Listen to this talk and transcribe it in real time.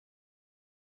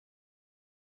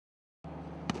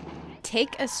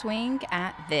Take a swing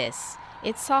at this.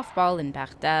 It's softball in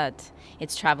Baghdad.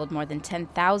 It's traveled more than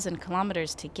 10,000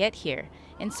 kilometers to get here,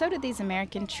 and so did these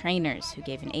American trainers who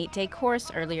gave an 8-day course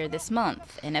earlier this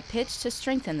month in a pitch to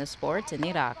strengthen the sport in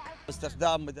Iraq.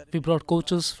 We brought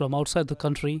coaches from outside the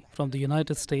country, from the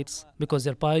United States, because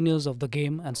they're pioneers of the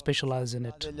game and specialize in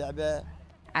it.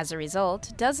 As a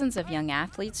result, dozens of young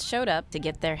athletes showed up to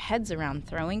get their heads around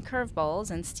throwing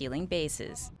curveballs and stealing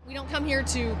bases. We don't come here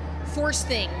to force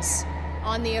things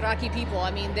on the Iraqi people.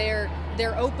 I mean, they're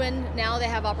open now, they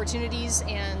have opportunities,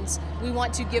 and we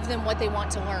want to give them what they want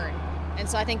to learn. And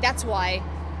so I think that's why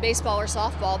baseball or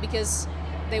softball, because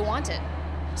they want it,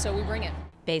 so we bring it.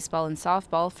 Baseball and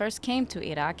softball first came to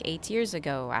Iraq 8 years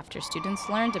ago after students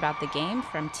learned about the game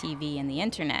from TV and the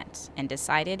internet and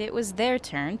decided it was their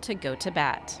turn to go to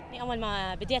bat.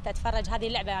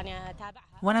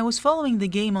 When I was following the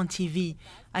game on TV,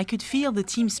 I could feel the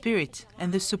team spirit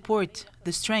and the support,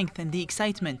 the strength and the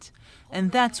excitement.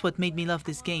 And that's what made me love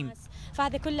this game.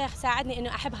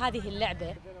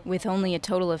 With only a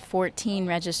total of 14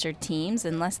 registered teams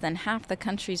in less than half the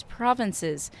country's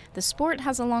provinces, the sport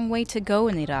has a long way to go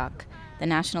in Iraq. The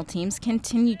national teams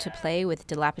continue to play with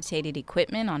dilapidated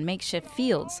equipment on makeshift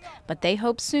fields, but they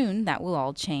hope soon that will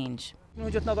all change.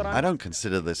 I don't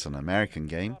consider this an American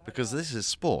game because this is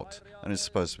sport and is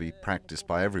supposed to be practiced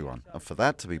by everyone. And for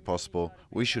that to be possible,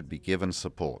 we should be given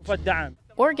support.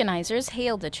 Organizers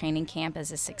hailed the training camp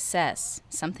as a success,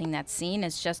 something that's seen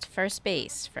as just first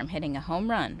base from hitting a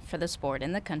home run for the sport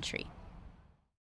in the country.